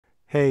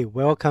Hey,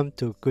 welcome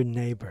to Good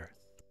Neighbor.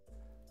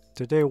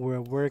 Today we're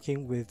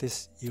working with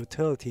this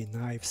utility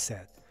knife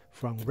set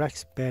from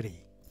REXBETI.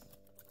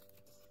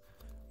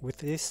 With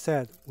this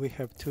set, we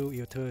have 2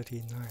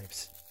 utility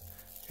knives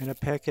and a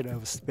packet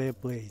of spare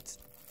blades.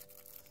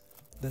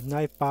 The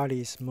knife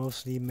body is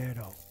mostly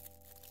metal,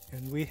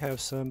 and we have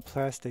some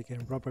plastic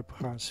and rubber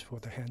parts for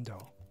the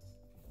handle.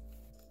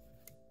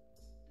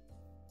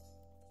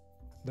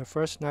 The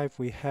first knife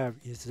we have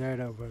is that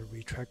of a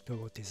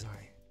retractable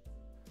design.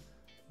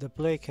 The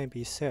blade can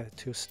be set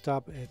to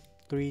stop at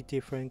 3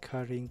 different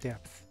cutting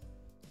depths.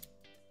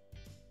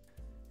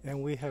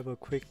 And we have a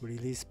quick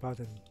release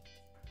button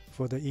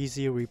for the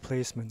easy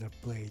replacement of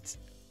blades.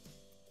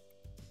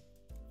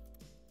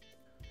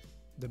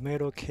 The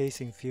metal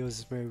casing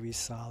feels very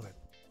solid.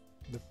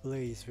 The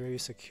blade is very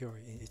secure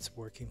in its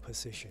working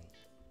position.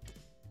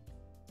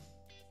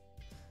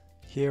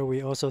 Here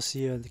we also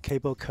see a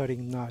cable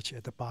cutting notch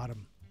at the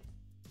bottom.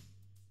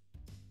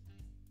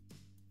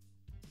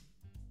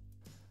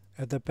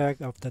 At the back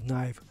of the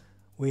knife,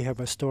 we have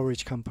a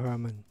storage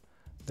compartment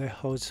that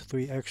holds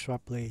 3 extra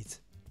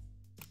blades.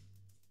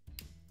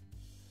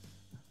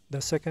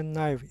 The second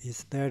knife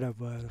is that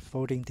of a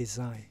folding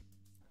design.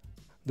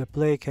 The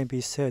blade can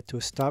be set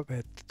to stop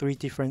at 3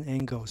 different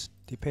angles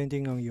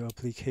depending on your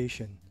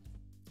application.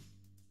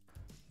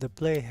 The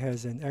blade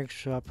has an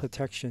extra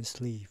protection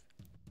sleeve.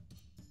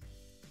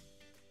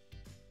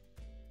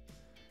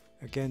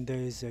 Again, there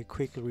is a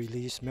quick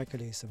release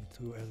mechanism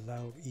to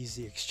allow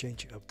easy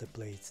exchange of the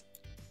blades.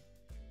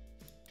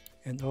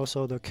 And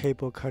also the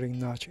cable cutting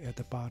notch at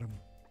the bottom.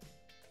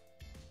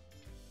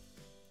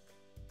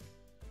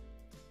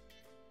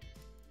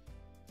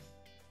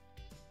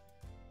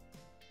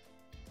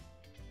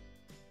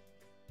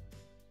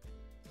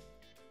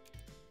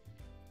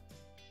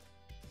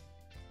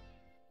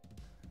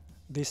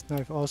 This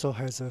knife also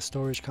has a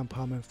storage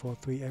compartment for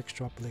 3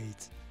 extra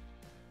blades.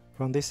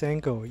 From this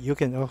angle, you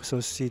can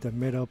also see the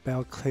metal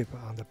belt clip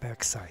on the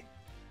back side.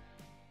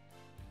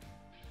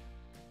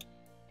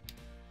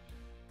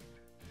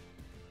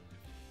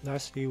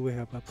 Lastly, we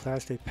have a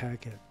plastic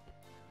packet,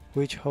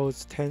 which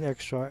holds 10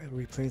 extra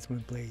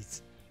replacement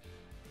blades.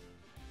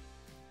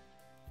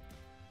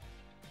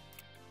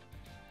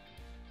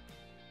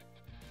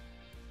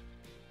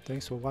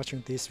 Thanks for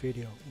watching this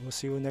video. We'll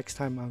see you next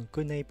time on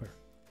Good Neighbor.